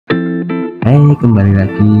Hai, kembali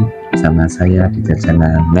lagi bersama saya di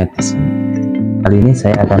jajanan netizen. Kali ini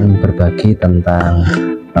saya akan berbagi tentang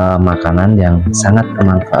makanan yang sangat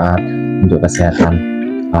bermanfaat untuk kesehatan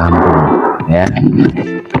lambung, ya.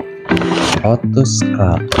 Lotus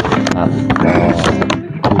scrub atau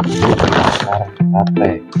bubuk akar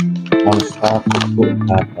teratai, bubuk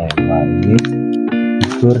teratai. Wah, ini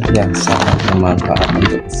bubur yang sangat bermanfaat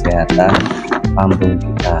untuk kesehatan lambung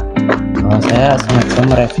kita. Saya sengaja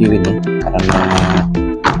mereview ini karena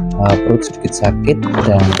perut sedikit sakit,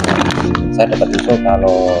 dan saya dapat info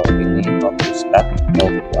kalau ini lotus scrub atau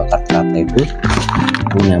akar teratai itu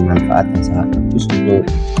punya manfaat yang sangat bagus untuk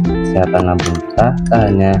kesehatan lambung kita. Kita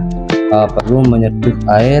hanya perlu menyeduh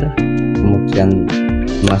air, kemudian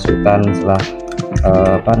dimasukkan setelah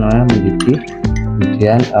mendidih,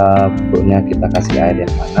 kemudian bubuknya kita kasih air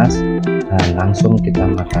yang panas dan langsung kita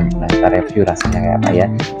makan. Nah, kita review rasanya kayak apa ya,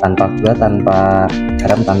 tanpa gula, tanpa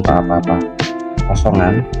garam, tanpa apa-apa,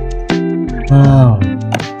 kosongan.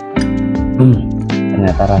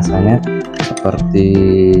 Ternyata rasanya seperti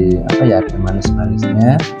apa ya, ada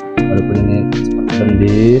manis-manisnya, walaupun ini seperti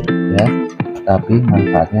lendir ya, tapi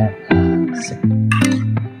manfaatnya asik.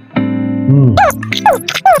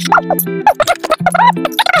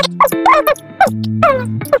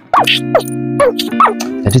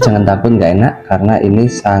 Jadi jangan takut nggak enak, karena ini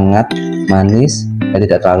sangat manis,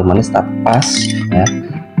 tidak terlalu manis tapi pas ya,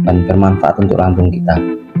 dan bermanfaat untuk lambung kita.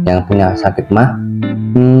 Yang punya sakit mah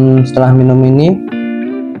setelah minum ini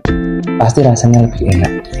pasti rasanya lebih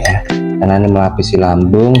enak ya, karena ini melapisi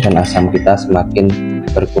lambung dan asam kita semakin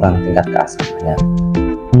berkurang tingkat keasamannya.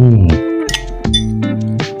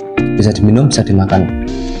 Bisa diminum, bisa dimakan.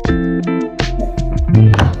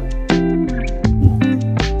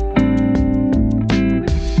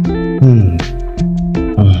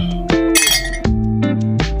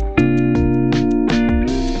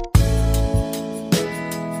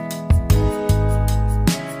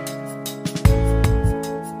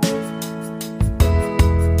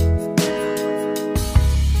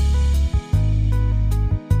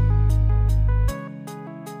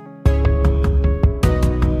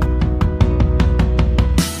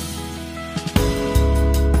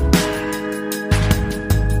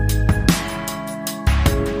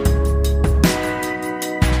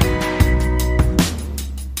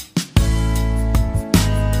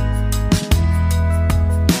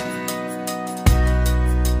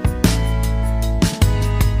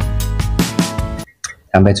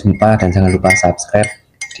 Sampai jumpa, dan jangan lupa subscribe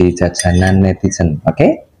di jajanan netizen.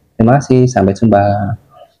 Oke, terima kasih, sampai jumpa.